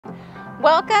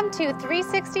Welcome to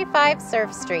 365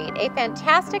 Surf Street, a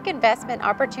fantastic investment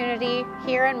opportunity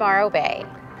here in Morro Bay.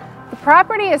 The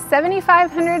property is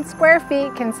 7,500 square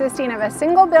feet, consisting of a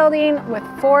single building with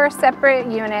 4 separate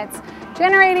units,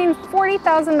 generating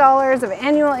 $40,000 of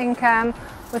annual income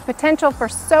with potential for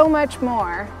so much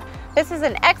more. This is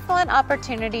an excellent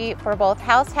opportunity for both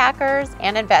house hackers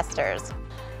and investors.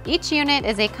 Each unit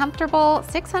is a comfortable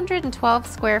 612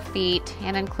 square feet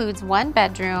and includes 1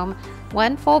 bedroom,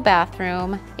 1 full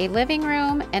bathroom, a living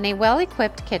room, and a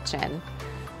well-equipped kitchen.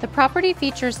 The property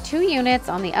features 2 units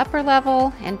on the upper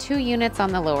level and 2 units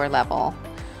on the lower level.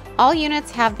 All units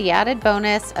have the added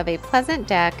bonus of a pleasant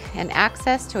deck and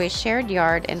access to a shared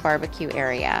yard and barbecue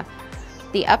area.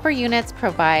 The upper units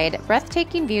provide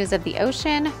breathtaking views of the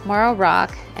ocean, Morro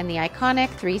Rock, and the iconic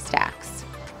 3 Stacks.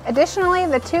 Additionally,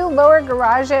 the 2 lower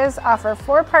garages offer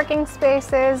 4 parking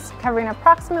spaces, covering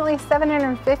approximately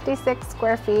 756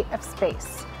 square feet of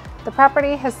space. The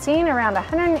property has seen around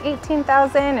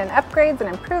 $118,000 in upgrades and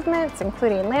improvements,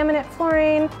 including laminate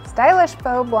flooring, stylish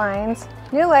faux blinds,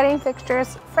 new lighting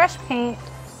fixtures, fresh paint,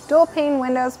 dual pane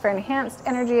windows for enhanced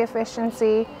energy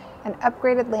efficiency, and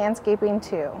upgraded landscaping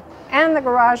too. And the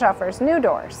garage offers new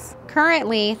doors.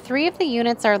 Currently, 3 of the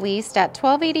units are leased at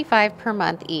 $12.85 per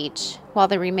month each, while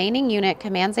the remaining unit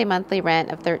commands a monthly rent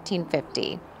of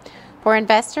 $13.50. For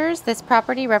investors, this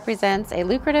property represents a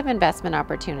lucrative investment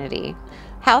opportunity.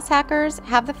 House hackers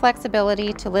have the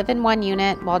flexibility to live in one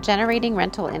unit while generating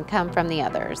rental income from the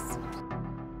others.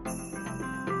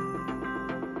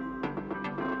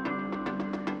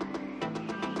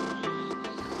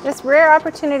 This rare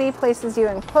opportunity places you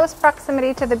in close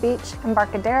proximity to the beach,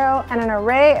 Embarcadero, and an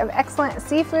array of excellent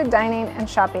seafood dining and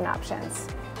shopping options.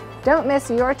 Don't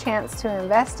miss your chance to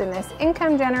invest in this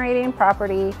income-generating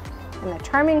property in the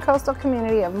charming coastal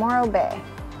community of Morro Bay.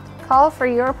 Call for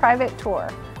your private tour.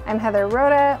 I'm Heather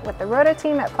Rhoda with the Rhoda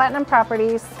team at Platinum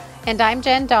Properties. And I'm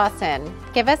Jen Dawson.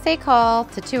 Give us a call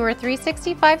to tour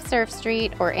 365 Surf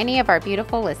Street or any of our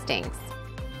beautiful listings.